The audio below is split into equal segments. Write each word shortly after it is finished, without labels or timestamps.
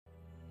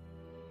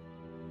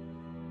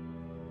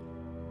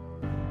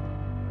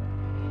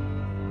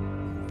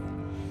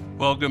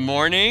Well, good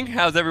morning.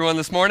 How's everyone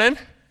this morning?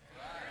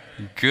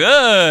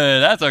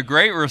 Good. That's a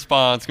great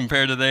response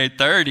compared to the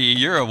 8:30.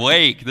 You're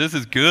awake. This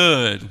is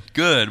good.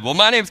 Good. Well,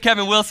 my name's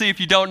Kevin Wilsey. If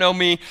you don't know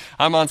me,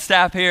 I'm on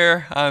staff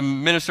here.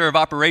 I'm Minister of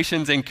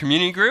Operations and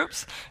Community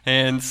Groups.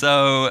 And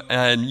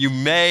you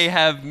may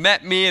have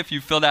met me if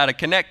you filled out a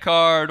Connect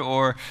card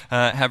or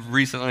have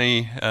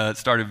recently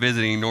started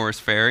visiting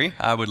Norris Ferry.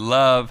 I would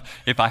love,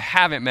 if I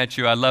haven't met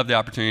you, I'd love the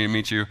opportunity to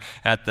meet you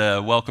at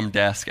the welcome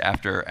desk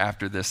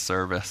after this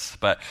service.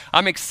 But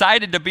I'm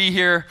excited to be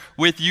here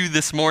with you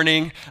this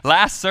morning.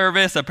 Last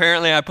service,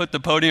 apparently I put the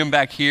podium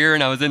back here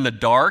and I was in the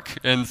dark,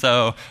 and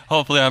so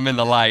hopefully I'm in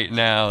the light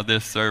now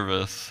this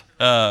service.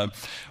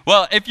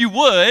 Well, if you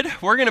would,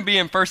 we're going to be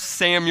in 1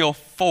 Samuel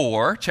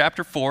 4,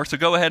 chapter 4, so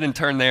go ahead and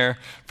turn there,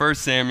 1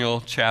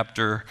 Samuel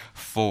chapter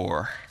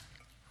 4.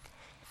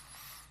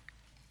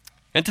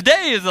 And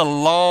today is a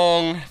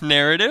long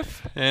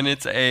narrative, and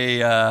it's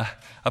a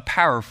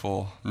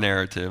powerful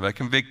narrative, a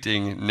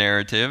convicting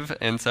narrative,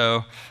 and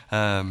so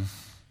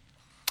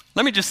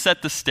let me just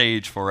set the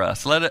stage for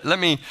us. Let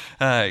me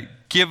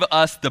give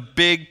us the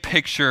big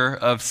picture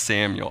of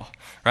Samuel.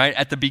 Right?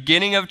 At the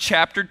beginning of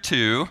chapter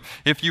 2,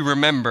 if you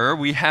remember,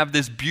 we have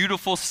this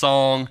beautiful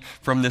song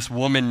from this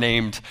woman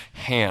named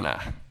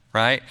Hannah.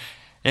 Right?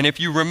 And if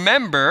you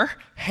remember,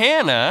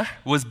 Hannah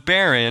was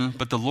barren,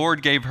 but the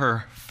Lord gave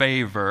her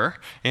favor,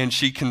 and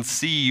she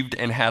conceived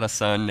and had a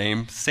son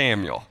named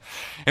Samuel.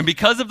 And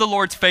because of the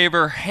Lord's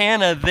favor,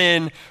 Hannah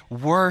then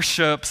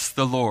worships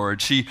the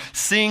Lord. She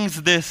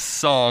sings this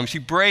song. She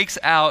breaks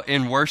out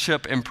in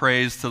worship and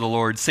praise to the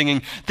Lord,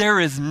 singing, "There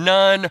is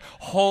none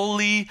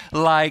holy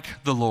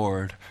like the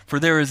Lord, for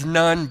there is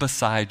none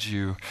beside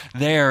you.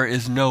 There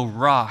is no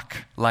rock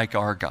like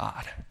our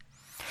God."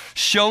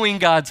 Showing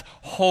God's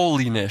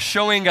holiness,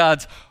 showing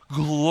God's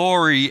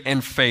glory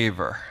and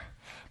favor.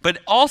 But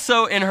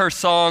also in her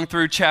song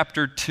through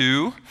chapter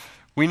 2,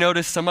 we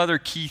notice some other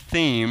key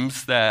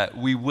themes that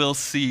we will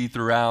see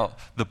throughout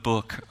the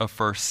book of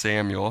 1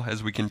 Samuel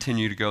as we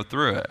continue to go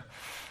through it.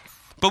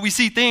 But we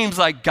see themes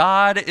like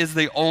God is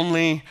the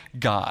only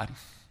God.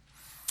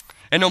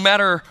 And no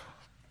matter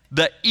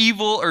the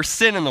evil or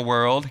sin in the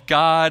world,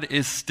 God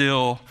is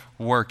still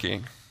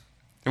working.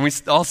 And we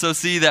also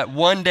see that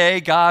one day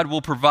God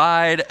will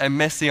provide a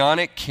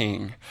messianic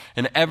king,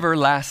 an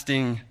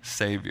everlasting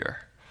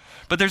Savior.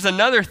 But there's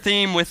another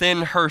theme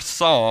within her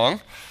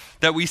song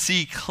that we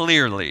see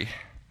clearly,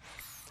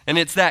 and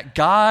it's that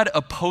God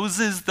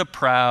opposes the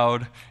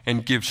proud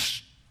and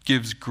gives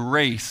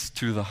grace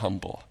to the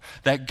humble.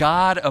 That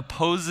God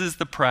opposes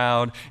the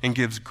proud and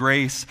gives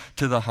grace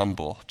to the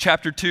humble.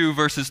 Chapter 2,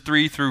 verses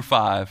 3 through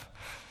 5.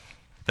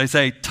 They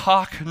say,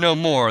 "Talk no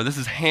more." This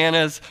is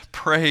Hannah's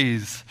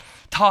praise.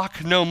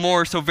 "Talk no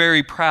more so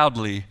very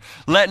proudly.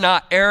 Let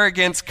not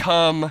arrogance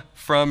come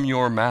from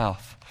your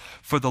mouth.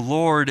 For the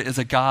Lord is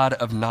a God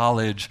of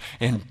knowledge,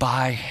 and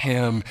by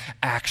him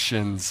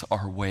actions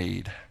are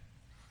weighed.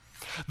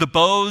 The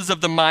bows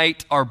of the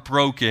might are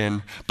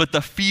broken, but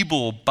the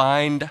feeble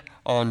bind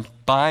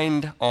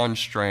on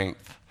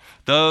strength.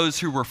 Those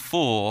who were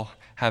full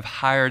have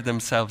hired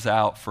themselves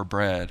out for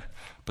bread,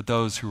 but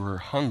those who were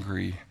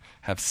hungry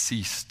have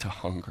ceased to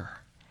hunger.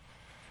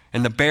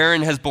 And the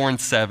barren has borne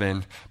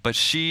 7, but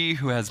she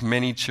who has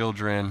many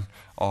children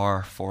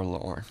are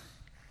forlorn."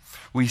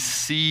 We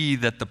see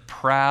that the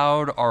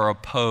proud are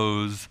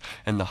opposed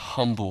and the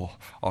humble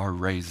are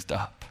raised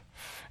up.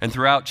 And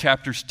throughout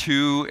chapters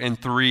 2 and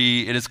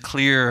 3, it is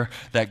clear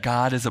that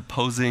God is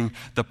opposing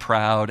the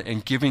proud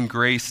and giving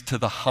grace to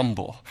the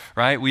humble,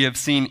 right? We have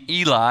seen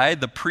Eli,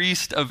 the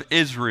priest of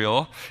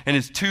Israel, and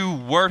his 2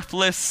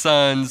 worthless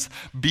sons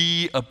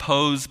be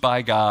opposed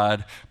by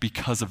God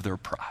because of their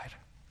pride.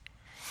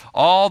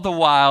 All the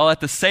while, at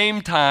the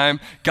same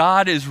time,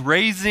 God is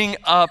raising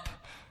up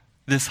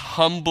this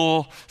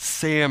humble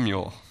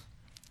Samuel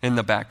in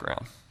the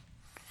background.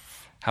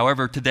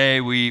 However,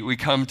 today we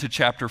come to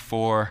chapter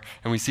 4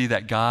 and we see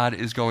that God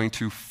is going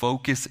to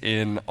focus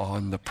in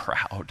on the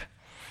proud.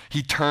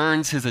 He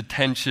turns his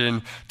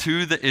attention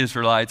to the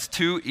Israelites,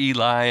 to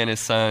Eli and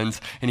his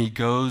sons, and he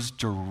goes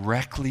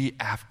directly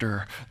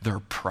after their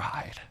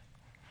pride.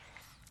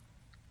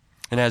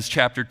 And as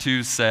chapter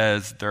 2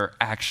 says, their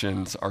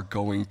actions are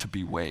going to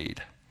be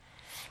weighed.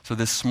 So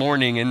this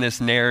morning in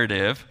this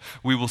narrative,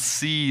 we will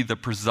see the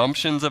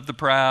presumptions of the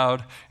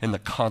proud and the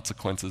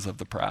consequences of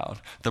the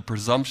proud. The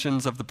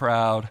presumptions of the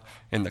proud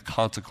and the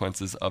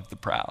consequences of the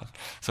proud.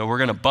 So we're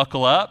going to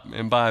buckle up,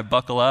 and by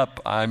buckle up,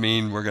 I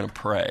mean we're going to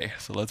pray.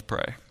 So let's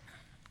pray.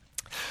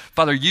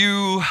 Father,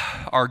 you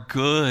are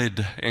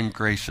good and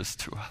gracious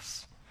to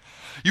us.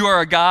 You are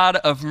a God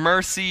of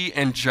mercy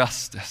and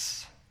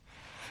justice.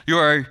 You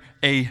are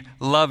a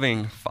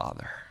loving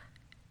Father.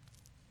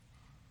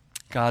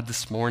 God,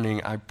 this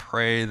morning, I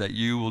pray that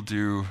you will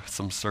do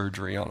some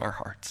surgery on our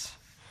hearts.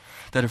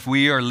 That if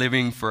we are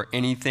living for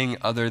anything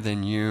other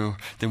than you,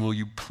 then will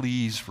you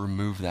please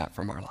remove that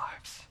from our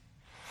lives,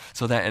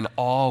 so that in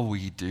all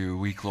we do,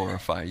 we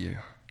glorify you.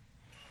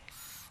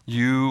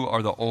 You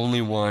are the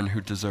only one who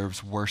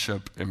deserves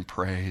worship and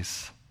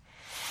praise.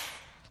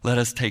 let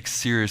us take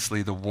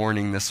seriously the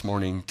warning this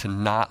morning to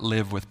not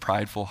live with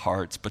prideful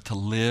hearts, but to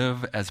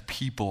live as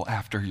people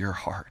after your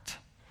heart.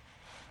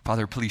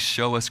 Father, please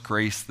show us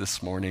grace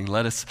this morning.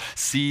 Let us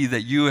see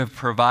that you have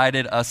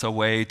provided us a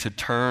way to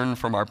turn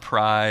from our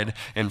pride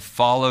and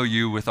follow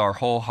you with our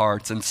whole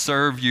hearts and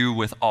serve you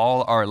with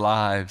all our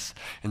lives.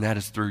 And that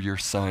is through your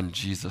Son,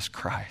 Jesus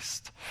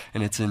Christ.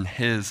 And it's in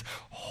his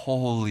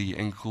holy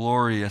and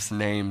glorious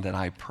name that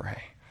I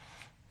pray.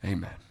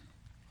 Amen.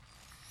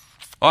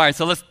 All right,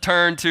 so let's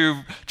turn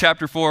to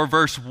chapter 4,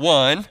 verse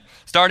 1.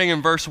 Starting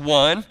in verse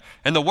 1,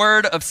 and the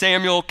word of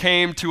Samuel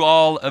came to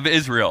all of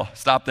Israel.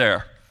 Stop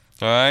there.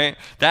 All right?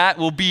 That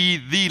will be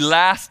the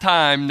last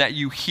time that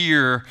you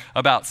hear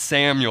about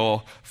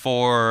Samuel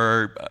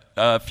for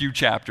a few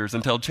chapters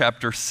until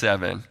chapter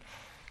 7.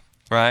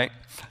 Right?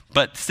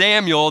 But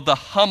Samuel, the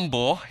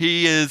humble,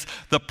 he is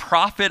the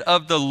prophet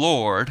of the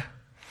Lord.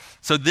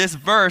 So this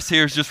verse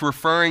here is just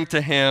referring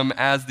to him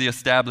as the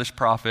established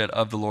prophet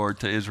of the Lord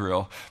to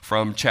Israel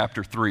from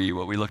chapter 3,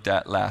 what we looked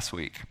at last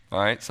week. All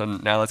right, so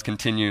now let's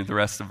continue the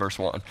rest of verse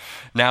 1.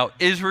 Now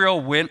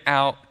Israel went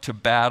out to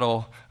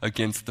battle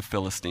against the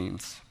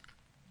Philistines.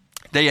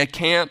 They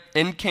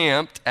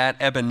encamped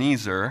at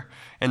Ebenezer,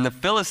 and the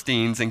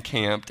Philistines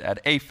encamped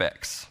at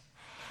Aphex.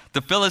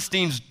 The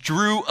Philistines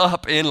drew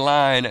up in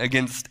line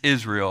against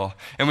Israel,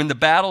 and when the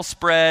battle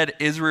spread,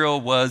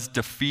 Israel was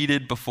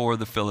defeated before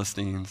the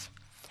Philistines,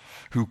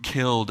 who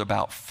killed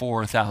about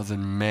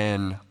 4,000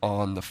 men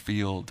on the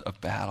field of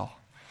battle.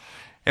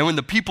 And when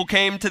the people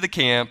came to the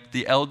camp,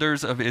 the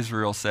elders of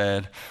Israel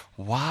said,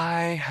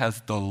 "Why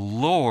has the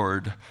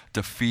Lord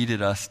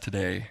defeated us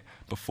today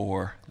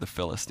before the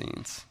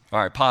Philistines?" All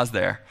right, pause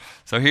there.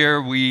 So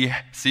here we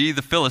see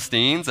the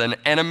Philistines, an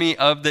enemy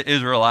of the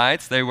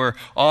Israelites. They were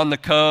on the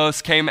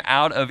coast, came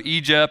out of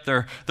Egypt.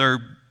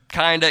 They're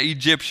kind of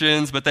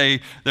Egyptians, but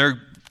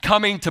they're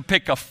coming to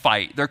pick a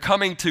fight. They're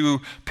coming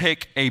to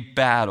pick a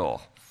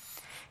battle.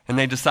 And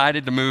they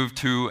decided to move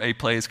to a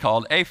place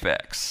called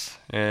Aphex.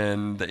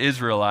 And the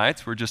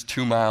Israelites were just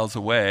 2 miles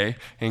away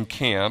and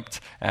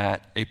camped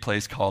at a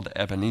place called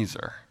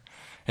Ebenezer.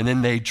 And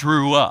then they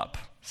drew up.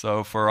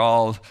 So for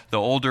all the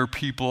older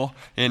people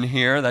in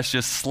here, that's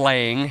just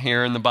slang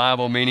here in the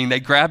Bible, meaning they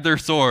grabbed their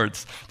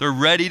swords. They're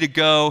ready to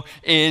go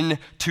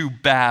into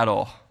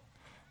battle.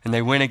 And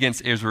they went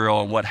against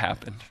Israel, and what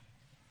happened?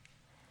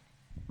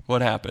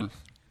 What happened?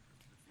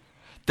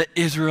 The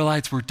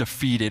Israelites were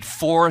defeated,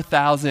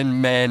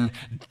 4,000 men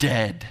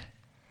dead.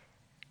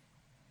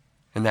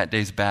 And that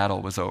day's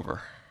battle was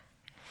over.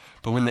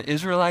 But when the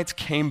Israelites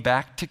came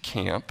back to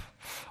camp,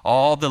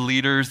 all the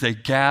leaders, they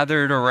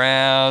gathered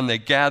around, they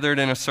gathered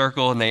in a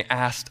circle, and they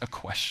asked a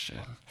question.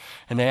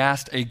 And they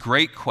asked a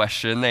great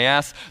question. They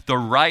asked the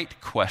right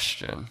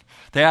question.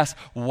 They asked,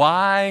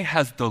 "Why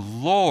has the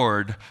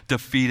Lord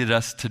defeated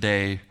us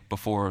today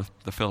before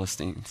the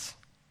Philistines?"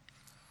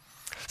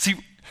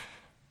 See,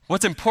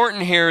 what's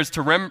important here is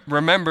to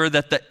remember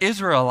that the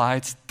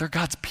Israelites, they're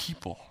God's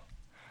people.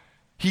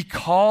 He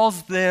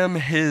calls them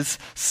his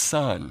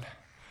son.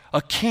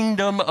 A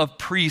kingdom of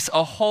priests,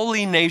 a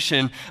holy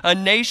nation, a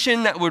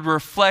nation that would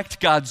reflect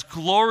God's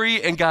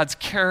glory and God's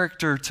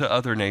character to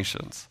other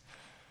nations.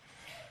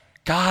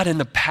 God in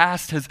the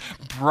past has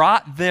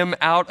brought them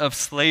out of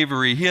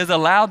slavery. He has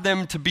allowed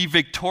them to be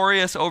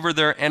victorious over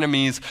their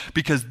enemies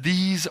because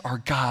these are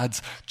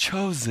God's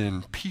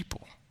chosen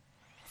people.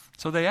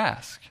 So they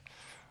ask,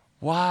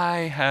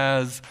 "Why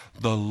has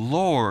the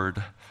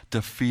Lord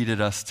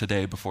defeated us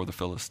today before the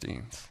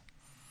Philistines?"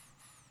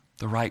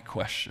 The right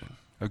question.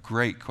 A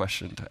great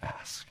question to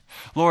ask.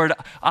 "Lord,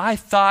 I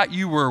thought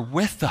you were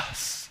with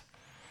us.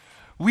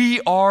 We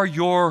are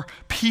your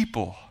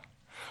people.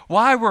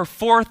 Why were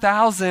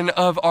 4,000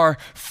 of our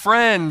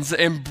friends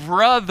and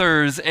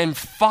brothers and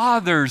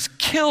fathers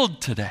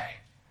killed today?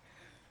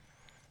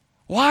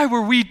 Why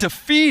were we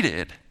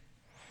defeated?"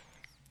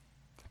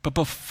 But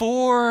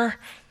before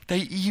they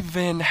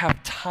even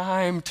have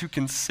time to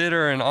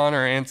consider an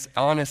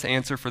honest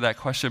answer for that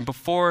question,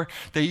 before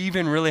they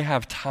even really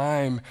have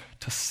time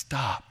to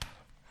stop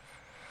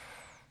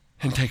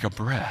and take a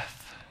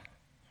breath,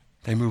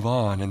 they move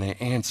on and they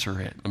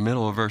answer it in the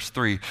middle of verse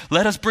 3.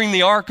 "Let us bring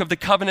the ark of the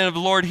covenant of the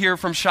Lord here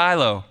from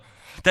Shiloh,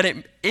 that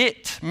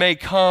it may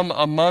come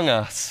among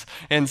us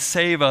and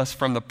save us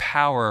from the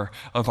power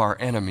of our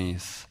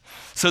enemies."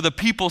 So the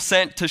people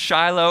sent to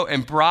Shiloh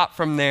and brought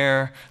from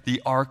there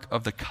the ark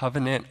of the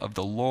covenant of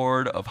the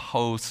Lord of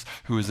hosts,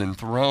 who is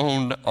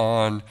enthroned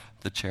on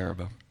the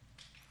cherubim.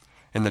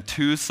 And the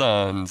 2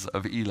 sons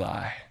of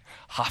Eli,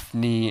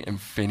 Hophni and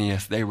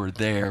Phinehas, they were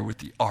there with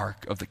the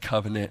ark of the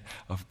covenant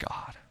of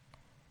God.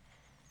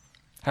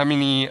 How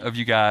many of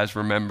you guys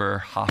remember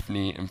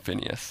Hophni and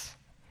Phinehas?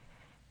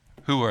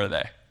 Who were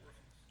they?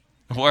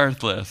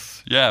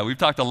 Worthless. Yeah, we've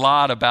talked a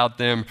lot about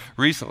them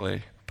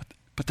recently,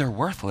 but they're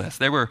worthless.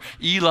 They were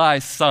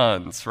Eli's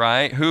sons,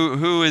 right?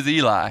 Who is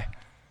Eli?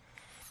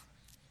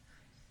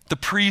 The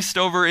priest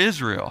over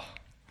Israel.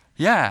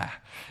 Yeah.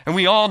 And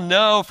we all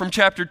know from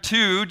chapter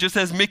 2, just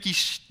as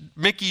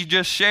Mickey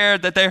just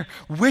shared, that they're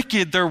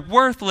wicked, they're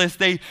worthless.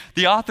 The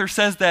author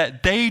says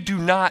that they do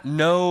not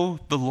know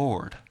the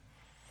Lord.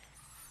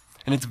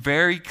 And it's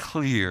very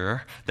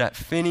clear that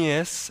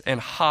Phinehas and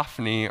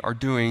Hophni are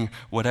doing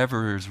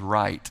whatever is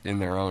right in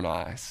their own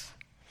eyes.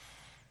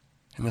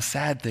 And the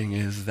sad thing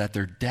is that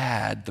their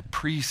dad, the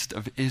priest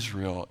of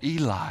Israel,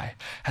 Eli,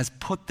 has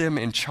put them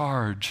in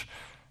charge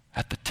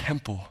at the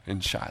temple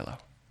in Shiloh.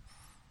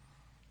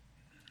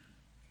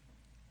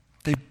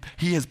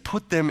 He has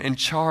put them in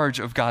charge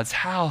of God's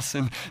house.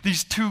 And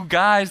these two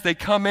guys, they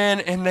come in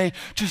and they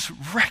just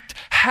wreaked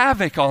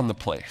havoc on the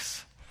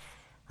place,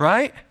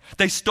 right?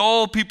 They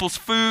stole people's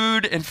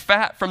food and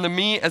fat from the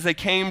meat as they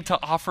came to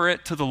offer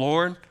it to the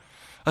Lord,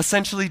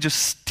 essentially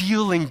just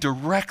stealing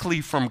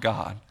directly from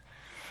God.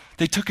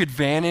 They took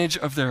advantage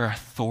of their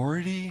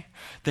authority.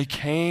 They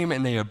came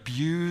and they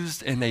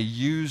abused and they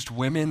used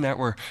women that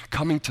were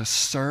coming to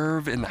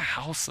serve in the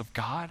house of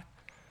God.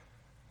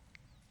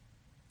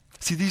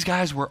 See, these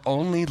guys were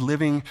only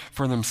living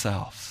for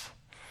themselves.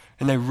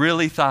 And they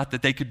really thought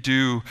that they could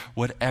do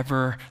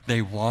whatever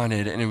they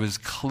wanted. And it was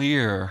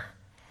clear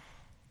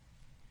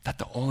that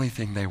the only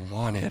thing they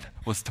wanted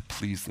was to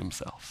please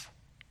themselves.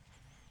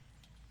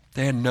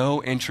 They had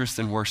no interest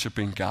in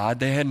worshiping God.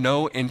 They had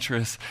no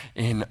interest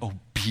in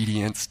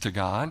obedience to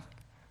God.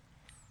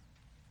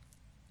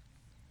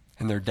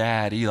 And their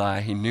dad,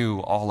 Eli, he knew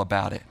all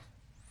about it.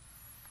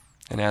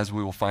 And as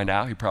we will find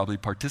out, he probably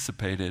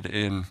participated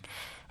in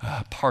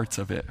parts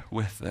of it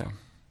with them.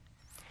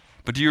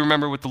 But do you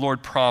remember what the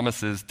Lord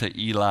promises to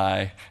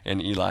Eli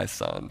and Eli's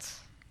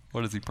sons?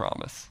 What does he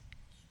promise?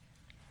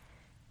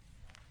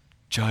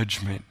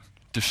 Judgment,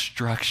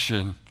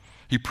 destruction.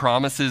 He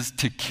promises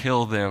to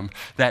kill them,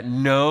 that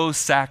no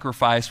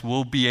sacrifice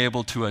will be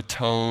able to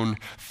atone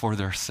for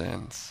their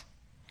sins.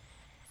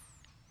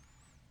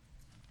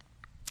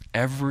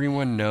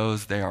 Everyone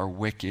knows they are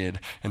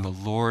wicked, and the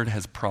Lord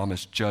has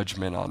promised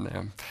judgment on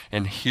them.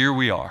 And here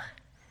we are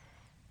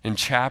in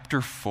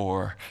chapter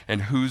 4,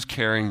 and who's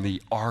carrying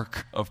the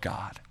ark of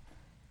God?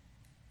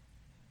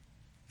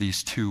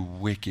 These two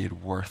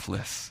wicked,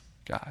 worthless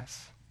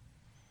guys.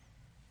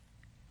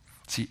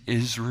 See,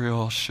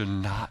 Israel should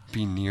not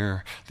be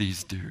near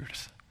these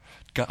dudes.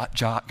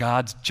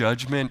 God's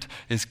judgment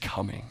is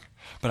coming.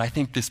 But I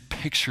think this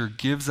picture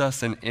gives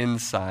us an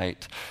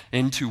insight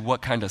into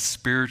what kind of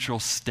spiritual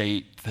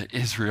state the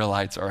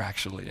Israelites are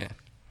actually in.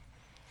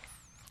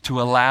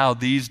 To allow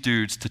these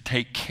dudes to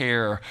take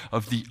care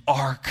of the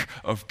ark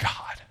of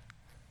God.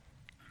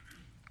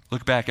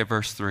 Look back at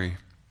verse 3.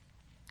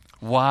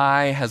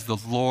 Why has the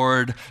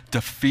Lord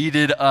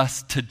defeated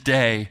us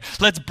today?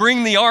 Let's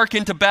bring the ark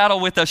into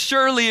battle with us.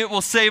 Surely it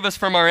will save us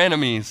from our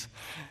enemies.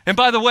 And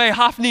by the way,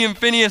 Hophni and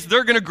Phinehas,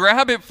 they're going to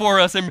grab it for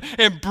us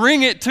and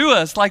bring it to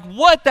us. Like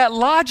what? That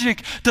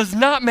logic does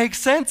not make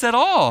sense at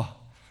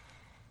all.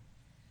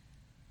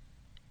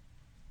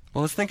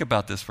 Well, let's think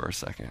about this for a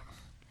second.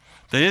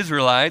 The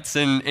Israelites,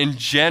 in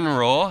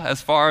general,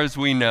 as far as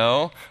we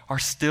know, are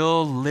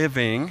still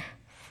living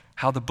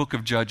how the book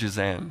of Judges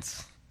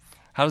ends.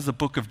 How does the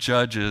book of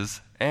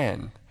Judges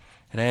end?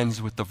 It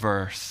ends with the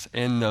verse,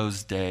 "In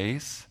those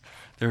days,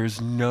 there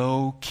is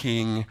no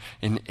king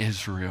in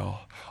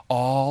Israel.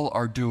 All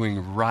are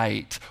doing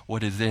right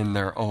what is in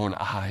their own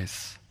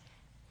eyes."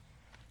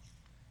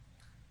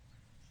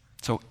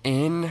 So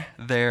in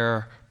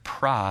their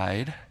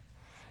pride,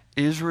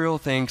 Israel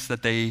thinks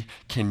that they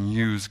can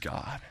use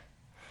God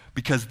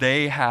because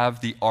they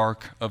have the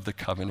Ark of the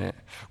Covenant,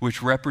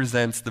 which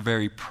represents the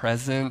very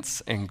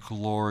presence and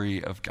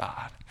glory of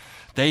God.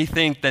 They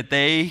think that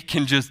they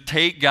can just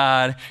take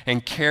God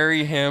and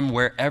carry him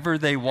wherever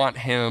they want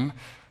him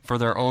for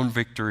their own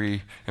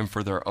victory and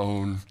for their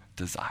own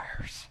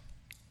desires.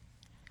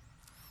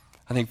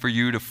 I think for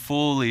you to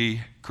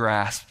fully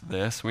grasp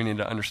this, we need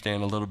to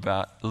understand a little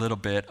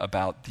bit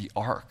about the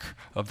Ark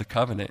of the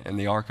Covenant and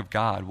the Ark of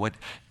God. What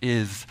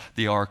is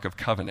the Ark of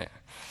Covenant?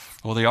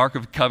 Well, the Ark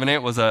of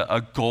Covenant was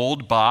a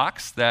gold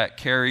box that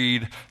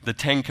carried the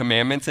 10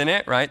 Commandments in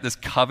it, right? This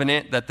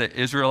covenant that the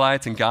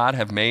Israelites and God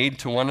have made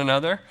to one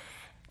another.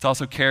 It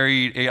also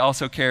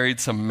carried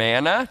some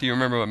manna. Do you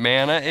remember what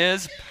manna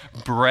is?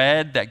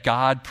 Bread that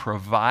God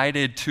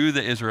provided to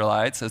the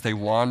Israelites as they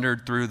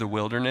wandered through the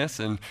wilderness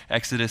in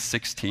Exodus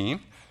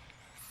 16.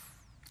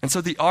 And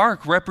so the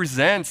ark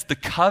represents the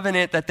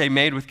covenant that they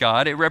made with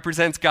God. It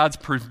represents God's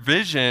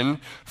provision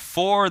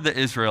for the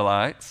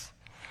Israelites.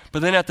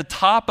 But then at the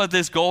top of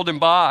this golden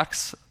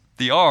box,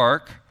 the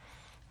ark,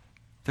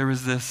 there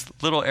was this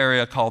little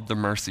area called the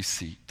mercy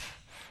seat.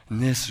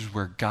 And this is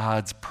where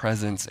God's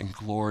presence and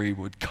glory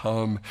would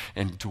come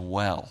and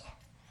dwell.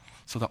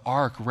 So the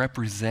ark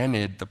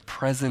represented the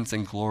presence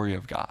and glory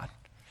of God.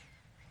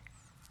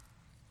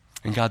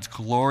 And God's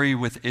glory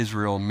with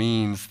Israel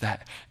means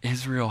that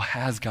Israel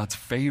has God's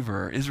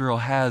favor. Israel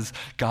has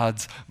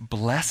God's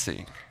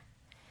blessing.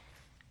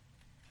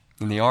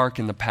 And the ark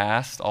in the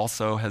past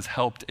also has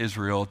helped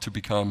Israel to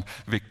become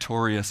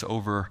victorious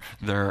over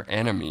their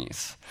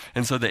enemies.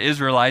 And so the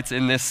Israelites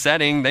in this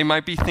setting, they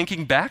might be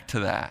thinking back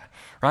to that,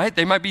 right?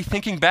 They might be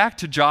thinking back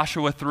to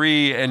Joshua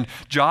 3 and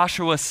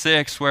Joshua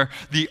 6, where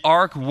the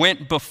ark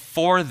went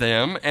before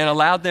them and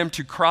allowed them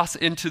to cross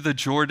into the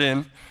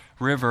Jordan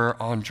River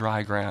on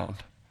dry ground.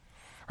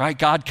 Right?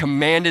 God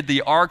commanded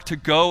the ark to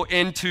go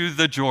into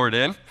the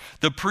Jordan,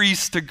 the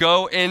priests to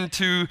go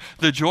into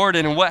the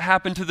Jordan. And what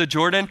happened to the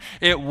Jordan?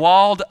 It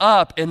walled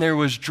up and there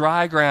was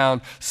dry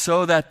ground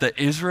so that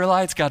the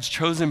Israelites, God's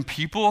chosen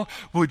people,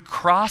 would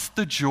cross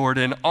the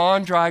Jordan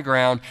on dry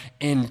ground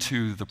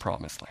into the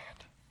promised land.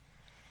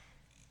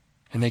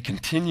 And they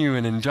continue,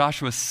 and in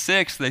Joshua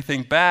 6, they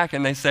think back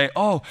and they say,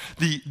 oh,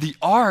 the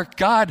ark,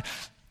 God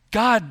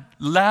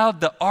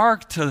allowed the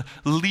ark to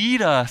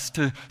lead us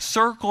to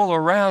circle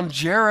around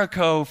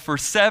Jericho for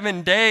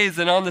 7 days.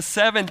 And on the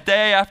seventh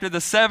day, after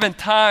the seventh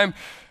time,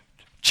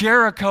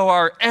 Jericho,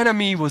 our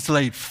enemy, was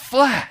laid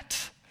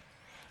flat.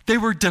 They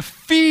were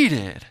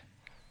defeated.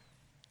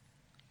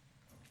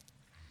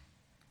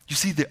 You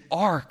see, the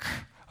ark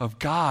of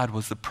God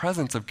was the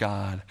presence of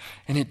God,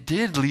 and it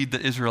did lead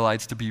the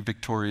Israelites to be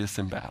victorious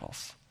in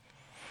battles.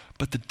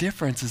 But the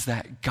difference is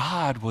that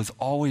God was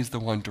always the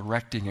one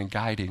directing and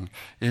guiding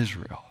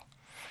Israel.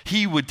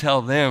 He would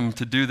tell them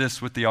to do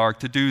this with the ark,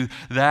 to do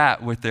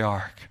that with the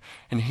ark.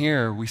 And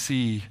here we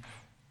see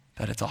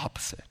that it's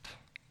opposite.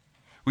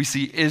 We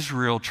see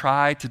Israel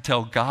try to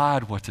tell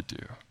God what to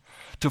do,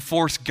 to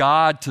force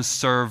God to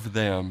serve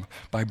them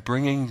by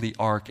bringing the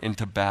ark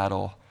into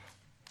battle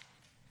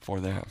for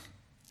them.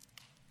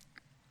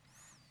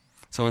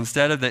 So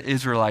instead of the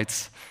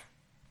Israelites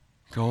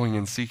going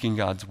and seeking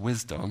God's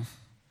wisdom,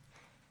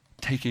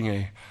 taking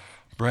a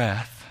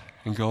breath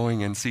and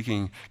going and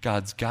seeking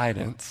God's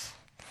guidance,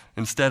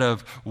 instead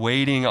of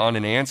waiting on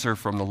an answer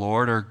from the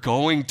Lord or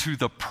going to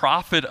the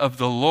prophet of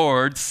the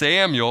Lord,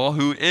 Samuel,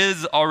 who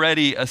is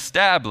already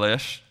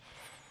established,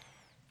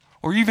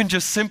 or even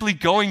just simply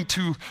going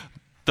to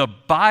the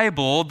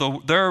Bible,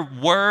 their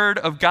word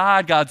of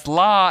God, God's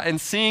law, and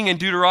seeing in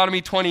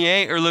Deuteronomy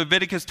 28 or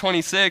Leviticus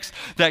 26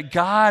 that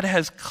God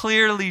has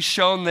clearly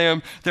shown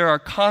them there are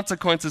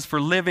consequences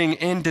for living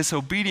in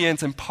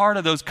disobedience, and part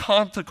of those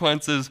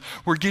consequences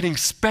were getting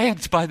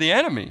spanked by the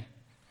enemy.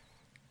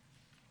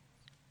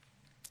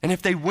 And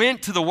if they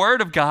went to the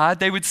Word of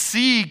God, they would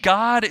see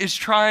God is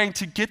trying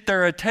to get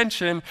their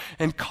attention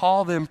and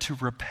call them to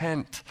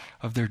repent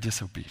of their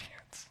disobedience.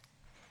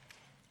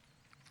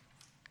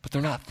 But they're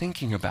not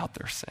thinking about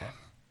their sin.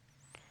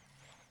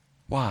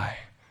 Why?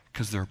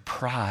 Because their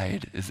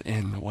pride is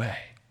in the way.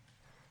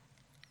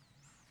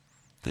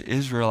 The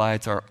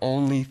Israelites are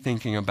only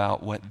thinking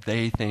about what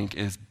they think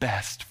is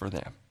best for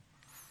them.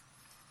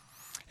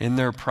 In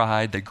their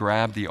pride, they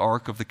grab the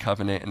Ark of the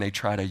Covenant and they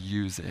try to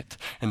use it.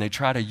 And they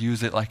try to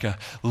use it like a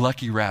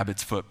lucky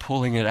rabbit's foot,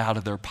 pulling it out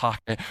of their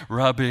pocket,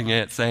 rubbing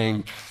it,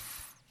 saying,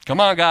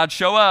 "Come on, God,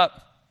 show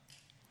up."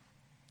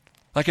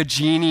 Like a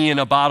genie in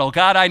a bottle.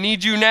 "God, I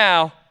need you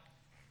now.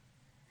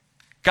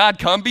 God,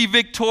 come be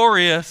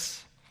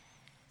victorious.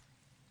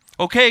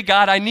 Okay,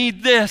 God, I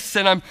need this,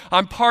 and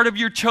I'm part of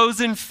your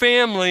chosen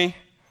family.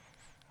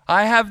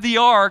 I have the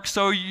ark,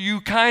 so you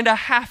kind of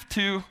have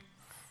to."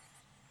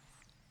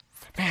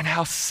 Man,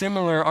 how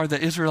similar are the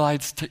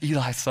Israelites to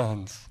Eli's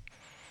sons,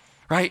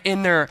 right?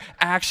 In their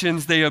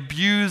actions, they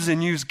abuse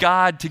and use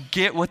God to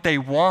get what they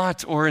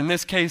want, or in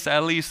this case,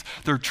 at least,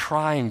 they're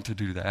trying to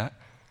do that.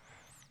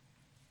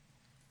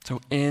 So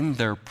in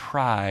their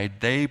pride,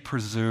 they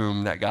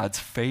presume that God's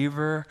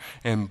favor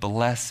and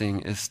blessing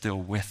is still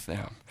with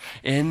them.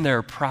 In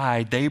their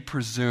pride, they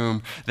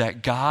presume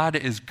that God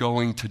is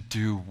going to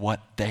do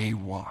what they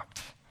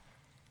want.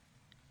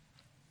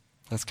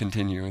 Let's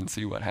continue and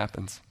see what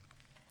happens.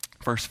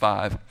 Verse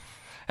 5,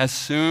 as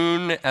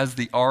soon as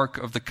the ark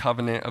of the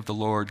covenant of the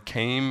Lord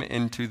came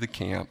into the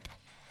camp,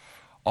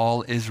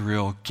 all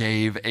Israel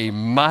gave a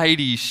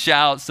mighty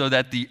shout so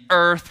that the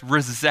earth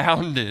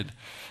resounded.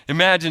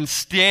 Imagine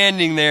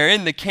standing there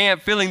in the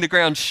camp, feeling the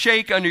ground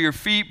shake under your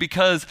feet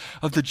because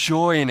of the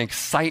joy and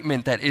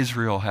excitement that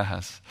Israel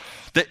has.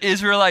 The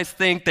Israelites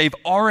think they've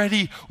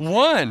already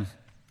won.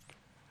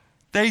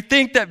 They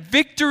think that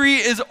victory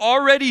is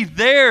already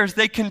theirs.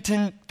 They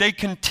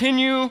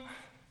continue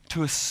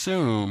to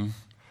assume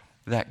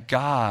that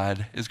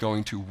God is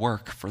going to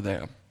work for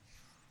them.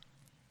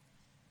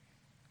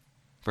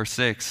 Verse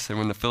 6, and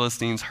when the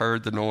Philistines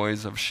heard the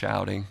noise of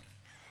shouting,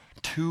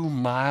 2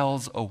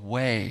 miles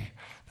away,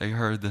 they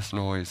heard this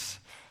noise.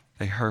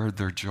 They heard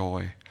their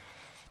joy.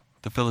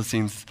 The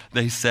Philistines,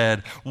 they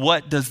said,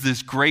 "What does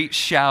this great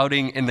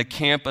shouting in the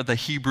camp of the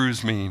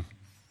Hebrews mean?"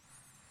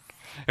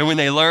 And when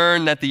they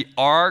learned that the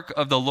ark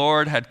of the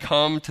Lord had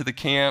come to the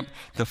camp,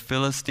 the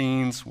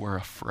Philistines were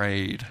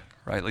afraid,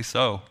 rightly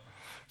so.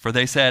 For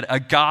they said,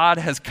 "A god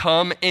has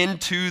come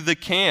into the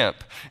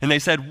camp." And they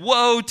said,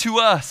 "Woe to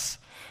us!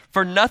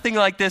 For nothing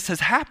like this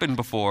has happened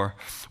before.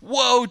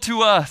 Woe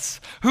to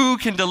us! Who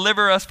can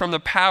deliver us from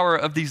the power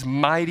of these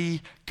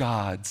mighty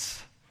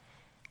gods?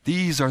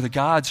 These are the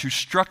gods who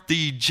struck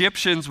the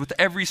Egyptians with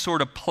every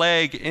sort of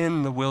plague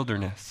in the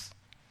wilderness."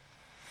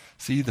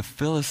 See, the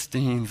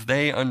Philistines,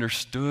 they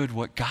understood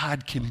what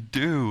God can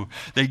do.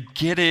 They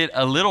get it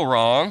a little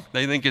wrong.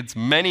 They think it's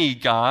many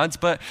gods,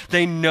 but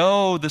they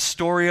know the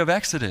story of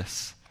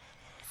Exodus.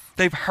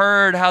 They've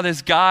heard how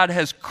this God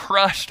has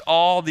crushed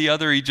all the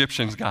other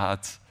Egyptians'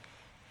 gods.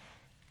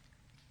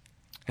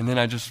 And then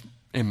I just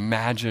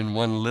imagine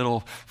one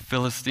little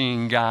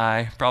Philistine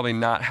guy, probably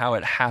not how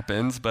it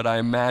happens, but I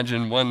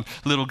imagine one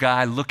little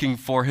guy looking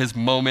for his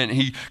moment.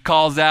 He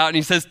calls out and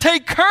he says,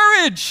 "Take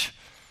courage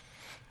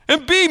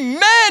and be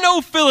men,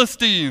 O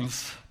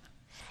Philistines,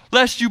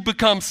 lest you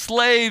become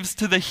slaves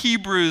to the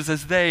Hebrews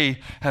as they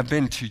have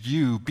been to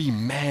you. Be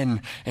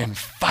men and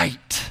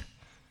fight."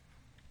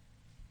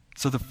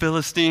 So the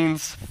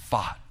Philistines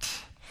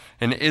fought,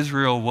 and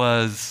Israel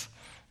was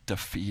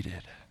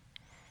defeated.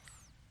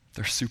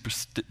 Their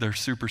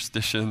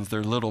superstitions,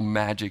 their little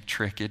magic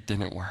trick, it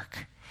didn't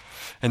work.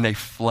 And they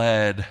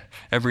fled,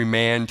 every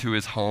man to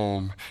his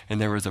home, and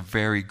there was a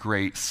very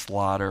great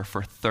slaughter,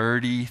 for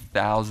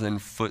 30,000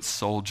 foot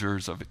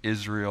soldiers of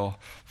Israel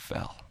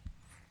fell.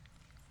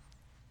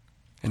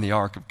 And the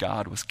ark of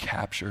God was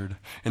captured,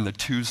 and the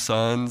two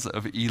sons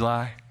of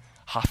Eli,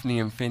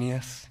 Hophni and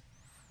Phinehas,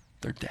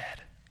 they're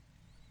dead.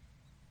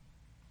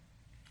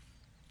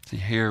 See,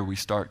 here we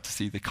start to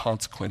see the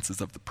consequences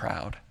of the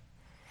proud.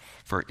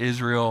 For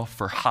Israel,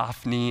 for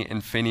Hophni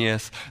and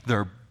Phinehas,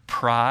 their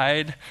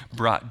pride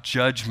brought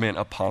judgment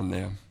upon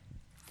them.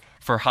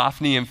 For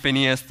Hophni and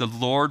Phinehas, the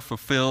Lord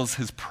fulfills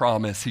his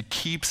promise. He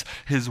keeps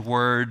his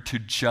word to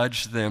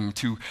judge them,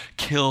 to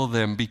kill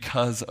them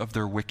because of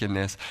their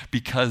wickedness,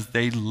 because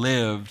they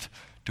lived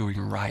doing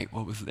right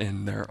what was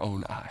in their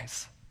own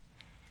eyes.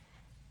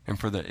 And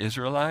for the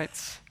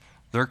Israelites,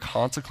 their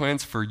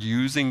consequence for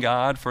using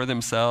God for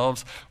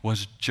themselves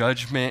was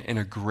judgment and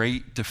a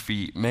great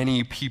defeat,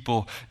 many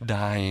people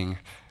dying,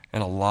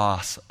 and a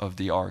loss of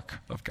the ark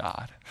of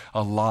God,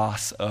 a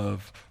loss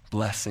of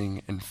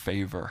blessing and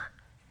favor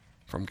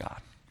from God.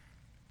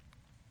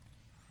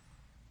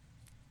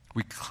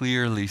 We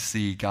clearly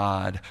see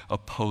God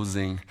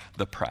opposing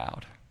the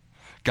proud.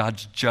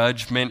 God's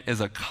judgment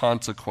is a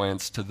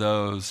consequence to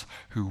those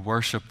who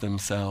worship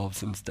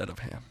themselves instead of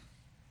him.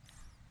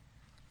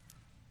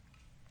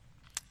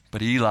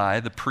 But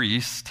Eli, the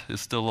priest, is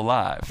still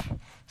alive.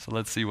 So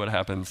let's see what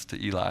happens to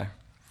Eli.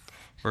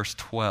 Verse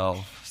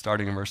 12,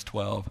 starting in verse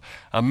 12.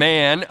 A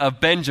man of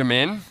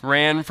Benjamin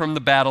ran from the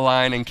battle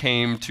line and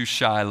came to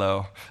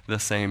Shiloh the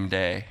same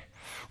day,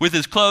 with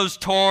his clothes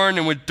torn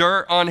and with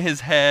dirt on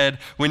his head.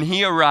 When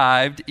he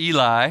arrived,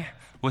 Eli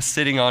was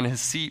sitting on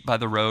his seat by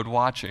the road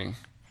watching,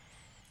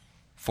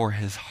 for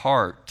his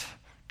heart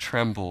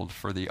trembled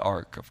for the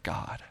ark of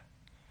God.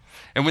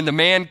 And when the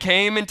man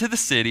came into the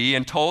city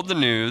and told the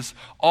news,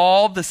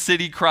 all the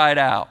city cried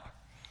out.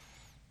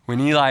 When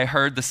Eli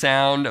heard the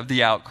sound of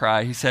the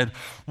outcry, he said,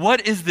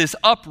 "What is this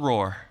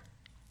uproar?"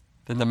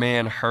 Then the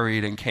man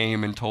hurried and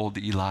came and told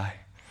Eli.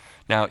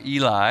 Now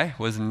Eli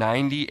was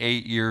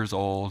 98 years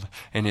old,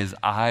 and his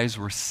eyes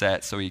were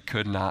set so he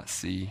could not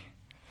see.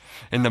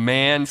 And the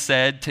man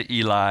said to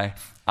Eli,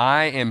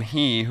 "I am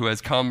he who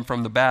has come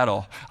from the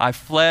battle. I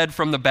fled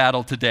from the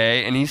battle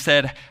today." And he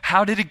said,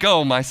 "How did it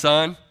go, my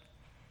son?"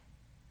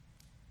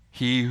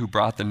 He who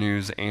brought the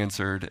news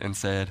answered and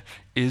said,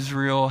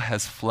 "Israel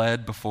has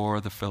fled before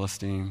the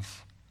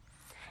Philistines,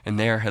 and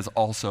there has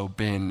also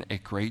been a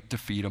great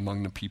defeat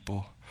among the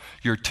people.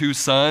 Your two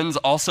sons,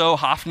 also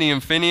Hophni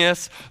and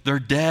Phinehas, they're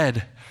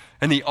dead,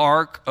 and the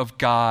ark of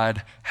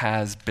God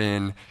has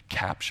been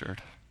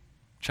captured."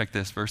 Check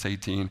this, verse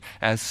 18.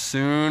 As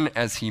soon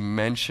as he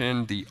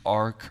mentioned the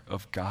ark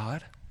of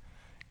God,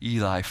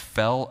 Eli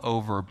fell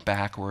over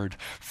backward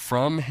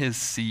from his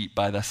seat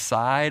by the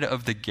side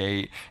of the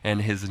gate,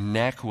 and his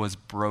neck was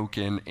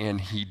broken, and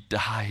he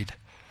died.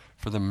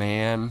 For the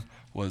man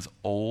was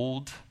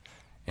old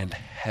and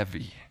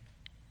heavy.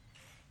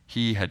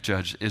 He had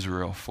judged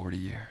Israel 40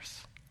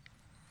 years.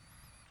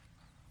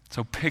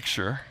 So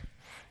picture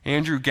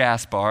Andrew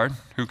Gaspard,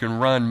 who can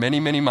run many,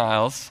 many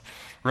miles,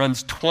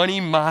 runs 20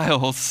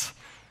 miles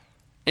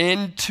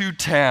into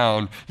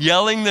town,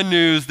 yelling the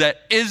news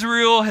that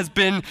Israel has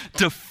been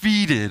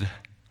defeated.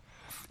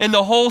 And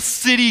the whole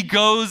city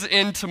goes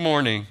into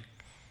mourning.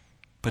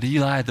 But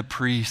Eli the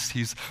priest,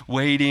 he's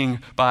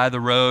waiting by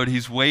the road.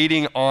 He's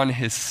waiting on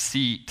his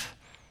seat.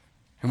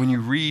 And when you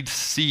read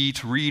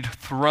seat, read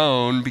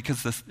throne,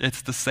 because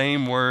it's the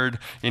same word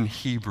in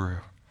Hebrew.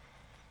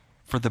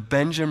 For the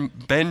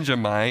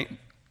Benjamite,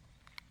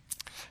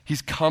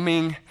 he's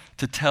coming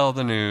to tell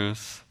the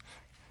news.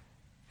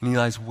 And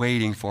Eli's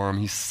waiting for him.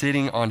 He's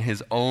sitting on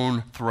his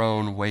own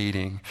throne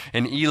waiting.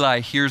 And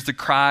Eli hears the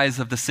cries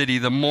of the city,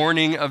 the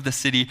mourning of the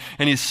city,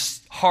 and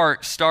his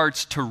heart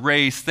starts to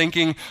race,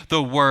 thinking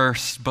the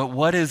worst. But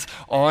what is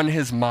on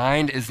his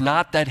mind is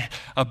not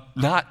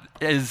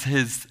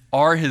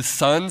are his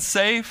sons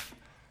safe,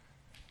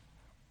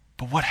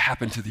 but what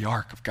happened to the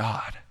ark of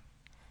God?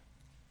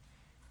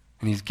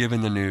 And he's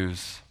given the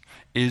news.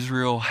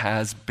 Israel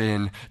has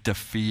been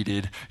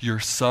defeated. Your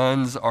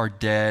sons are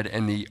dead,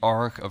 and the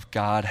ark of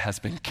God has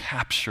been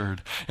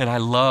captured. And I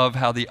love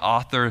how the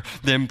author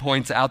then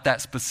points out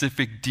that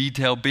specific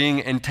detail, being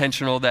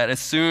intentional, that as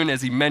soon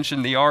as he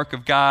mentioned the ark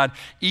of God,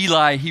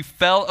 Eli, he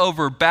fell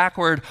over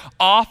backward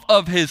off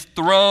of his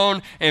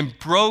throne and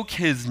broke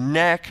his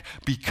neck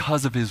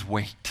because of his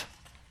weight.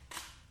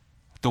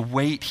 The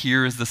weight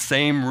here is the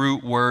same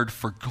root word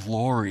for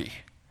glory,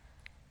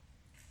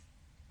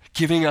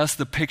 giving us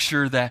the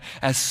picture that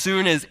as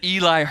soon as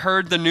Eli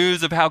heard the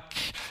news of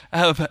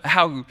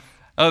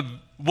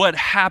what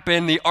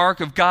happened, the ark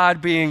of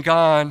God being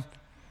gone,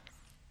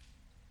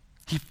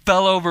 he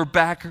fell over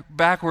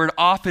backward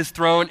off his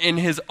throne in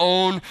his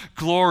own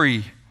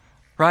glory,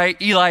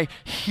 right? Eli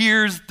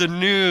hears the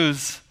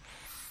news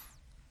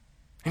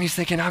and he's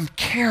thinking, I'm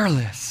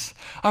careless.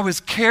 I was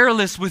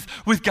careless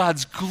with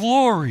God's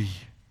glory.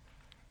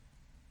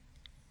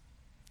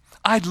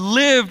 I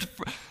lived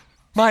for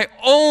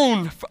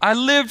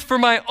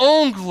my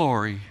own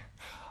glory.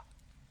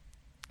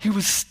 He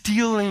was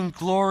stealing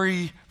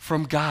glory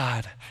from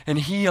God. And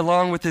he,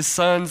 along with his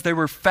sons, they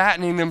were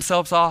fattening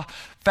themselves on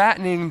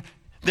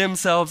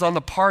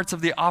the parts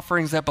of the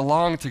offerings that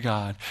belonged to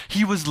God.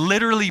 He was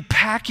literally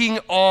packing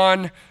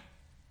on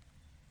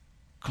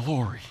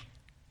glory.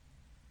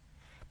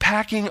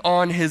 Packing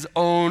on his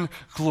own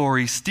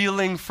glory,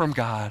 stealing from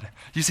God.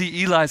 You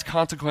see, Eli's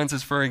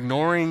consequences for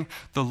ignoring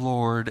the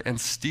Lord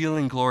and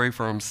stealing glory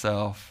for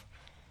himself.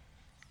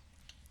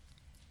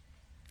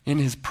 In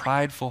his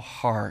prideful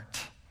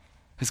heart,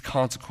 his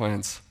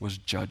consequence was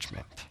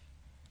judgment.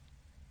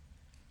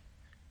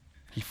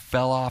 He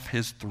fell off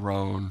his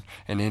throne,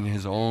 and in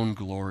his own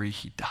glory,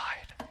 he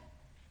died.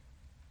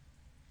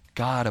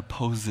 God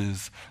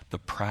opposes the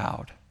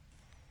proud.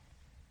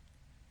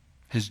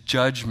 His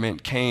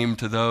judgment came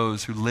to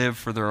those who live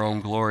for their own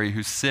glory,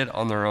 who sit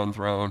on their own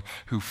throne,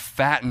 who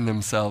fatten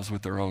themselves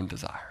with their own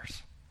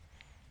desires.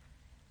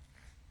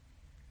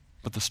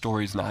 But the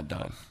story's not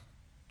done.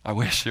 I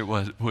wish it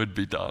would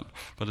be done,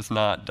 but it's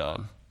not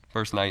done.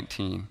 Verse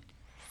 19,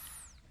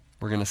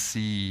 we're going to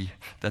see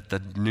that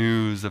the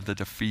news of the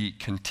defeat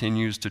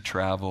continues to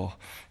travel,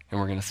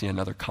 and we're going to see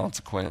another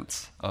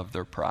consequence of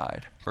their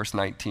pride. Verse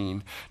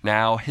 19,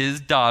 now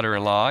his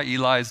daughter-in-law,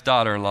 Eli's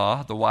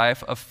daughter-in-law, the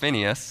wife of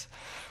Phinehas,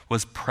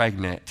 was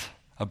pregnant,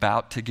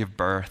 about to give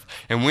birth.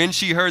 And when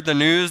she heard the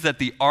news that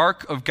the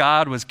ark of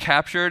God was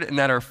captured and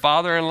that her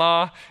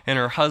father-in-law and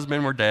her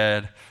husband were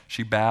dead,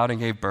 she bowed and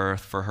gave birth,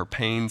 for her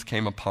pains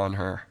came upon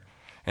her.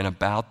 And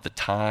about the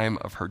time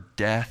of her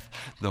death,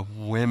 the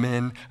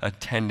women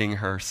attending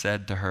her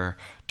said to her,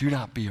 do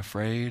not be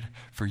afraid,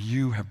 for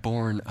you have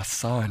borne a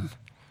son.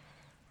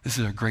 This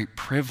is a great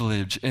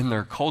privilege in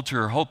their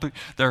culture.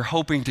 They're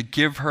hoping to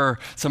give her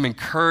some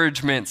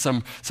encouragement,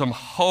 some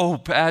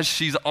hope as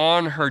she's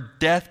on her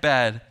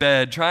deathbed,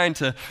 trying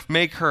to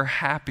make her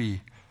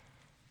happy.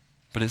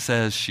 But it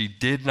says she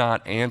did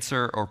not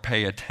answer or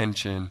pay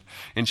attention,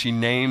 and she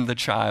named the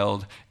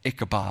child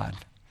Ichabod,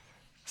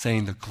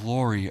 saying the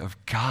glory of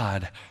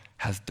God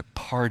has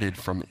departed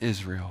from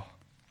Israel.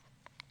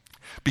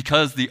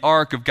 Because the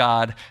ark of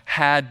God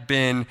had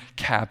been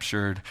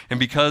captured, and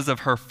because of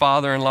her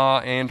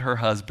father-in-law and her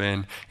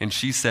husband, and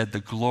she said, the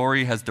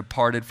glory has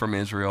departed from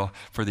Israel,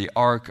 for the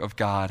ark of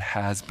God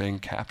has been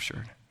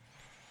captured.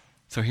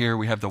 So here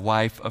we have the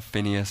wife of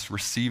Phinehas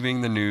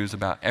receiving the news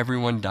about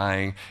everyone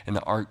dying and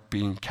the ark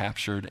being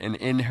captured. And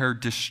in her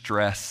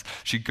distress,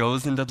 she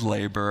goes into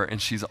labor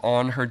and she's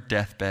on her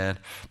deathbed.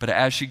 But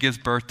as she gives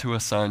birth to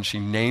a son, she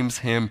names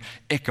him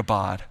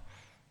Ichabod,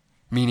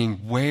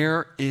 meaning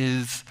where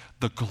is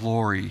the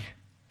glory?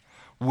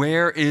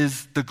 Where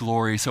is the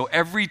glory? So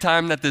every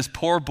time that this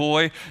poor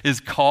boy is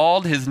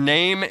called, his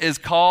name is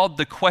called,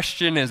 the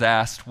question is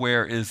asked,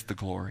 where is the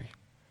glory?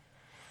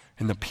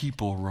 And the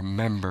people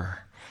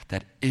remember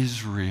that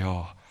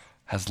Israel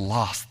has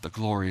lost the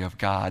glory of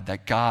God,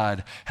 that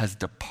God has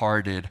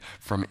departed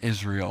from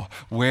Israel.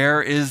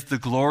 Where is the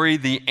glory?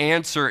 The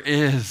answer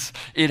is,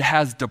 it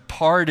has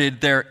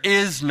departed. There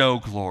is no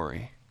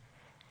glory.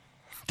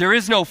 There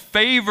is no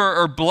favor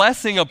or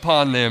blessing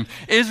upon them.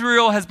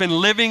 Israel has been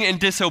living in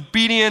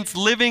disobedience,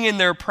 living in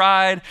their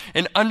pride,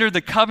 and under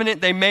the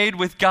covenant they made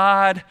with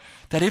God,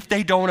 that if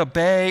they don't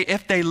obey,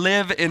 if they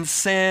live in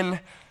sin,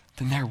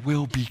 then there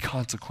will be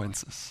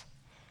consequences.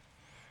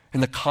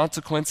 And the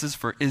consequences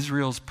for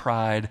Israel's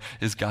pride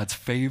is God's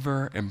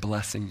favor and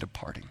blessing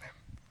departing them.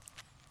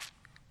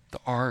 The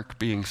ark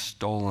being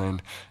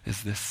stolen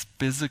is this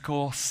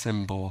physical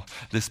symbol,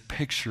 this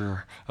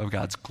picture of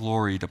God's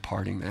glory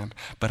departing them.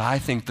 But I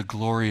think the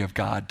glory of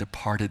God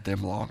departed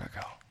them long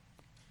ago.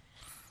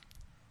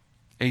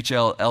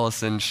 H.L.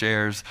 Ellison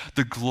shares,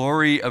 the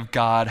glory of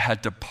God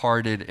had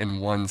departed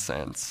in one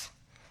sense,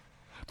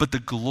 but the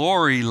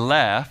glory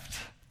left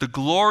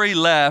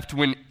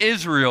when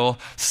Israel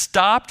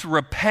stopped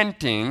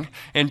repenting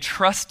and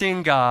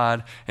trusting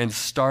God and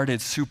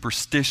started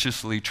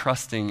superstitiously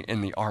trusting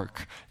in the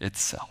ark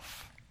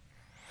itself.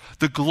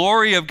 The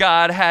glory of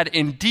God had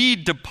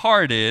indeed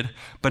departed,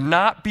 but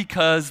not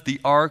because the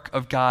ark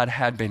of God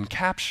had been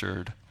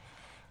captured.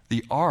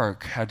 The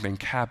ark had been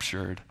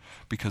captured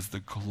because the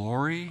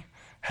glory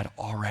had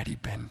already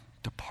been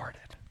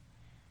departed.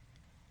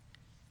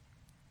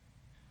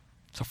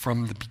 So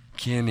from the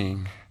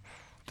beginning,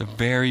 the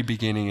very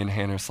beginning in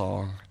Hannah's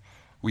song,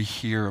 we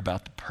hear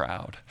about the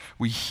proud.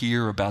 We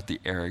hear about the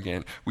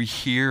arrogant. We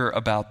hear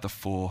about the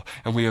fool.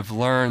 And we have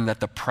learned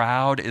that the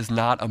proud is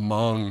not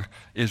among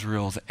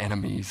Israel's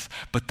enemies,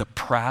 but the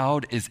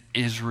proud is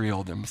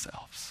Israel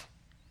themselves.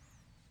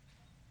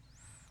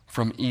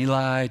 From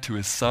Eli to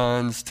his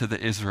sons to the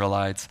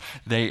Israelites,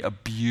 they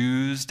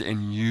abused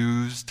and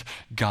used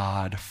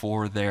God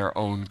for their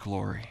own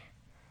glory.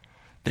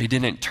 They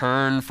didn't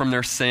turn from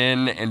their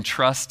sin and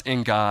trust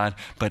in God,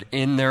 but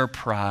in their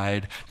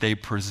pride, they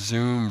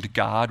presumed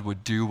God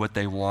would do what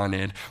they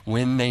wanted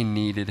when they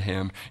needed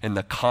him. And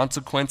the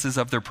consequences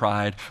of their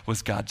pride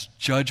was God's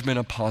judgment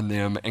upon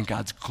them and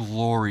God's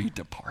glory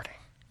departing.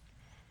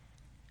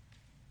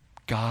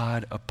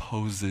 God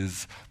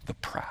opposes the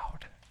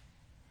proud.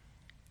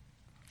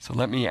 So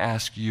let me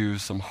ask you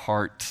some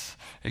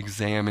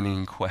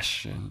heart-examining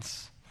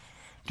questions.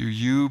 Do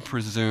you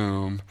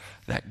presume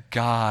that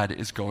God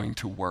is going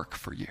to work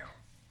for you?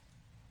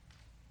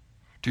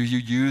 Do you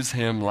use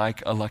him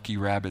like a lucky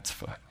rabbit's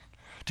foot?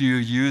 Do you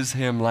use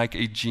him like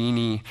a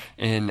genie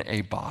in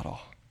a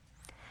bottle?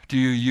 Do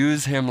you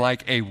use him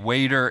like a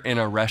waiter in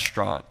a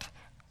restaurant?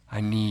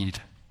 I need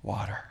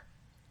water.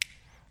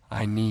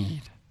 I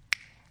need.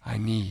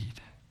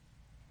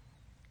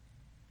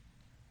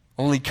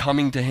 Only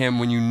coming to him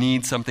when you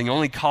need something,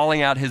 only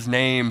calling out his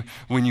name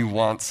when you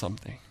want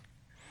something.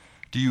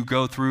 Do you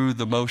go through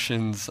the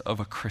motions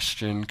of a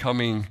Christian,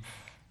 coming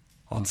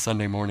on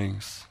Sunday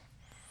mornings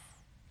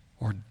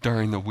or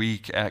during the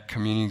week at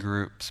community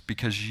groups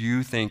because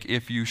you think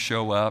if you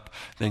show up,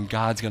 then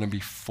God's going to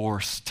be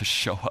forced to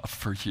show up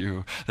for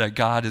you, that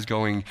God is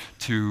going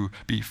to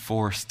be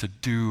forced to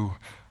do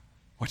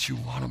what you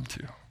want him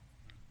to?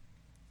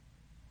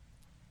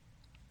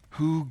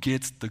 Who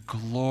gets the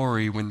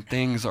glory when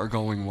things are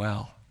going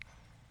well?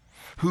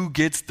 Who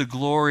gets the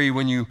glory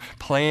when you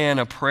plan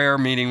a prayer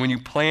meeting, when you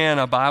plan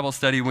a Bible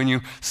study, when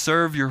you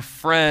serve your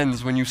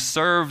friends, when you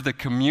serve the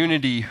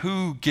community?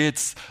 Who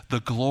gets the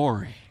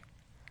glory?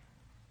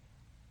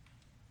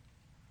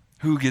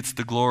 Who gets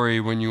the glory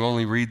when you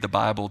only read the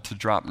Bible to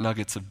drop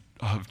nuggets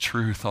of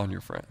truth on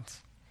your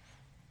friends?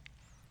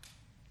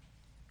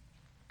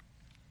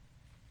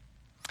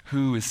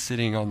 Who is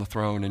sitting on the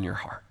throne in your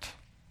heart?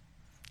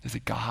 Is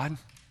it God?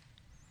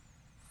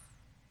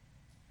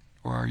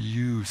 Or are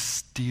you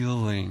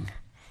stealing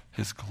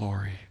his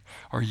glory?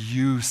 Are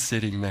you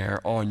sitting there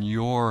on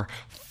your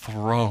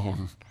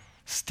throne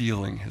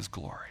stealing his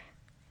glory?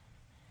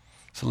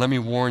 So let me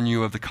warn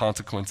you of the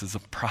consequences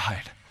of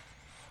pride.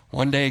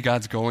 One day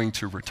God's going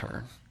to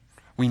return.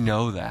 We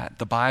know that.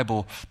 The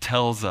Bible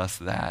tells us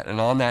that. And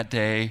on that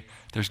day,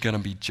 there's going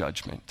to be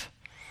judgment.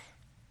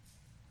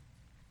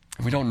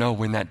 And we don't know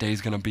when that day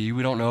is going to be.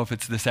 We don't know if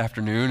it's this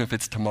afternoon, if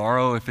it's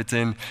tomorrow, if it's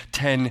in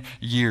 10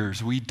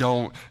 years. We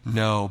don't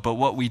know. But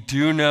what we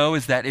do know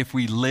is that if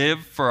we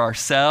live for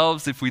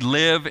ourselves, if we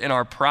live in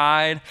our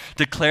pride,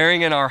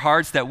 declaring in our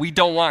hearts that we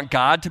don't want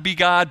God to be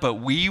God, but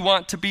we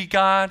want to be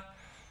God,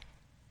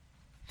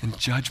 then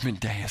judgment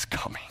day is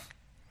coming.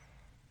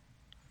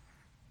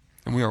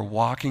 And we are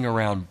walking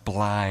around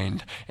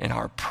blind, and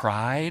our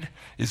pride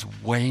is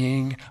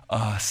weighing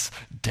us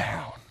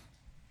down.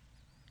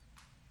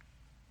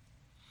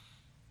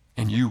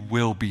 And you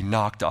will be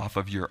knocked off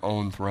of your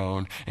own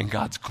throne, and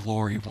God's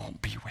glory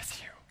won't be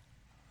with you.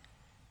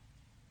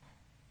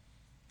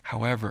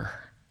 However,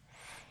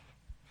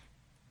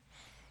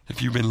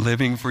 if you've been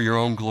living for your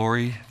own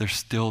glory, there's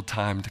still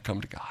time to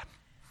come to God.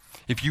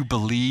 If you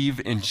believe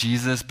in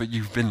Jesus, but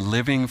you've been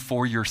living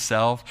for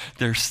yourself,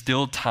 there's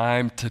still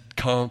time to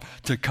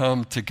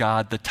come to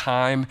God. The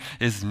time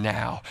is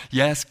now.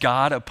 Yes,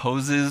 God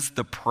opposes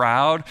the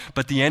proud,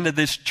 but the end of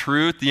this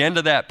truth, the end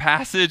of that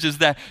passage is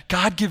that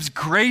God gives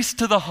grace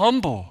to the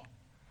humble.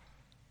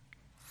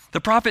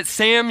 The prophet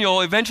Samuel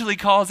eventually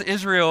calls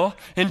Israel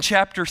in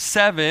chapter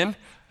 7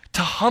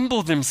 to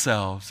humble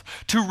themselves,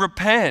 to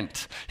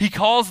repent. He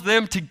calls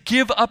them to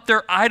give up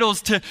their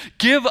idols, to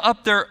give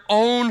up their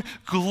own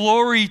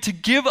glory, to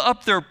give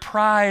up their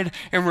pride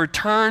and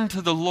return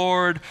to the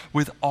Lord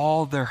with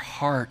all their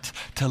heart,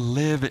 to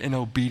live in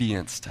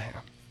obedience to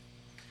him.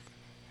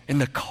 And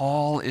the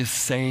call is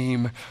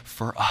same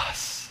for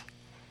us.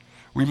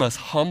 We must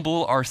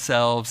humble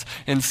ourselves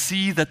and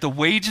see that the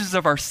wages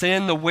of our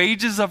sin, the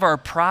wages of our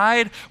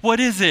pride, what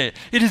is it?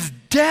 It is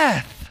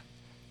death.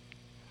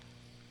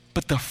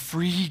 But the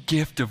free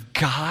gift of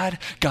God,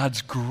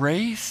 God's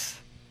grace,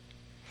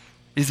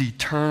 is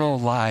eternal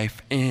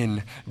life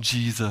in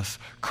Jesus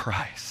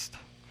Christ.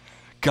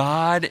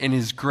 God, in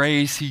his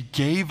grace, he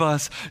gave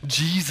us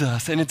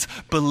Jesus, and it's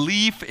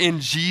belief in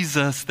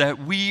Jesus that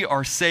we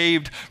are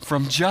saved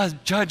from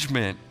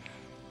judgment.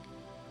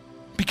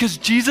 Because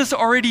Jesus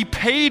already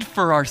paid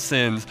for our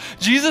sins.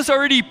 Jesus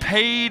already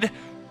paid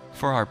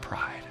for our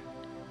pride.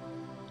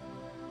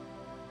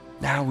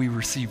 Now we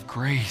receive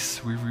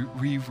grace.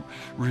 We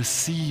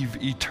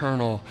receive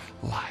eternal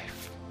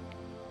life.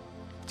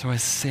 So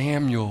as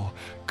Samuel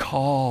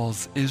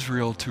calls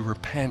Israel to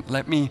repent,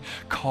 let me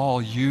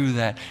call you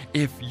that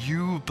if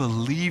you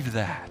believe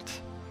that,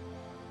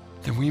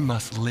 then we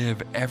must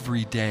live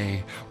every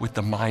day with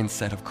the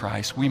mindset of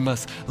Christ. We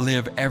must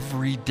live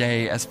every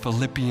day as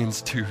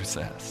Philippians 2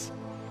 says.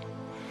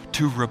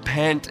 To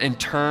repent and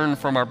turn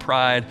from our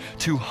pride,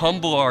 to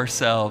humble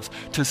ourselves,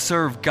 to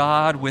serve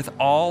God with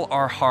all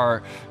our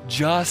heart,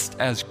 just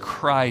as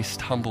Christ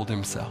humbled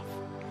himself.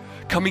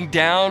 Coming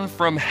down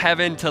from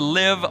heaven to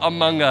live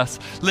among us,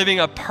 living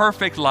a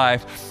perfect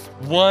life,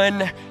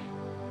 one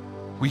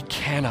we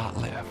cannot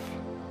live.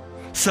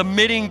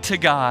 Submitting to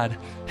God,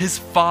 his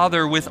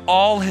Father, with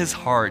all his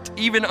heart,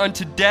 even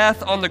unto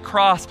death on the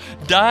cross,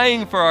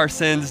 dying for our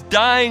sins,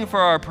 dying for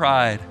our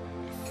pride.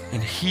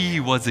 And he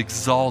was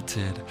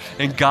exalted,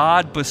 and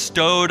God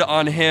bestowed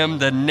on him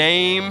the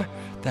name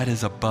that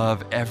is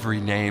above every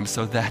name,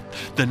 so that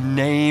the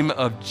name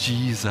of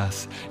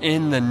Jesus,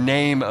 in the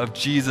name of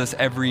Jesus,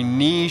 every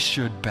knee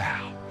should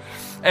bow,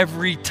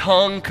 every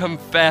tongue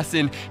confess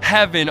in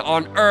heaven,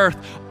 on earth,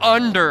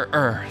 under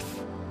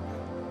earth,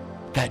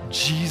 that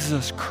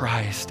Jesus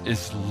Christ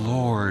is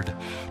Lord,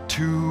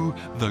 to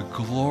the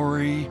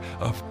glory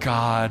of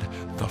God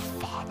the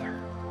Father.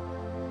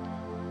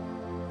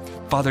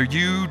 Father,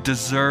 you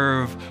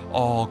deserve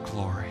all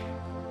glory.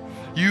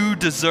 You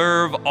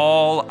deserve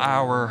all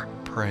our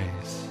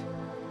praise.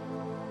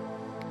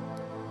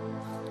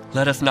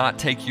 Let us not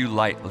take you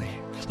lightly.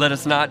 Let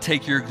us not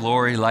take your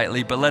glory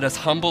lightly, but let us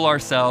humble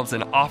ourselves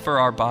and offer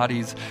our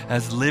bodies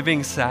as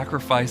living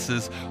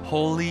sacrifices,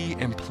 holy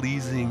and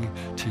pleasing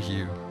to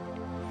you.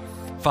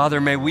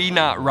 Father, may we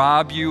not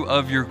rob you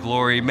of your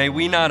glory. May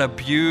we not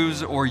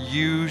abuse or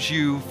use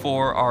you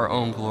for our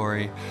own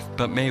glory,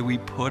 but may we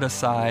put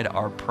aside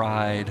our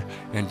pride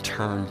and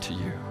turn to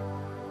you.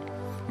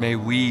 May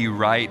we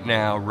right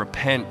now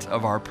repent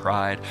of our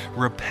pride,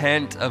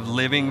 repent of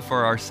living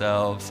for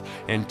ourselves,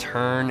 and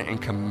turn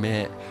and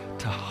commit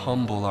to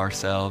humble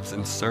ourselves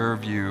and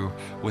serve you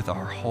with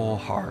our whole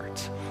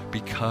heart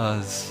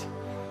because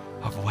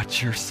of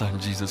what your Son,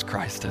 Jesus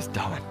Christ, has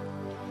done.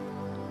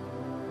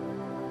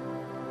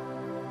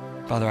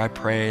 Father, I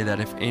pray that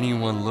if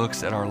anyone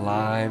looks at our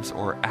lives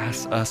or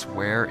asks us,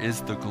 where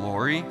is the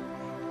glory?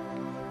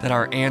 That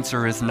our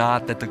answer is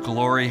not that the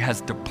glory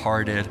has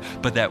departed,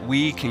 but that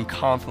we can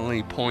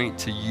confidently point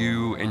to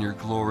you and your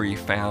glory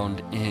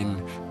found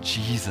in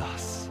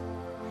Jesus.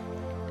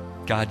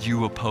 God,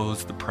 you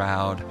oppose the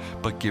proud,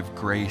 but give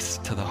grace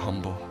to the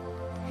humble.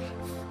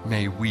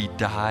 May we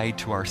die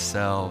to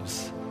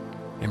ourselves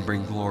and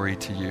bring glory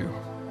to you.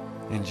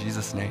 In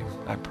Jesus' name,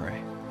 I pray.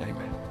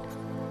 Amen.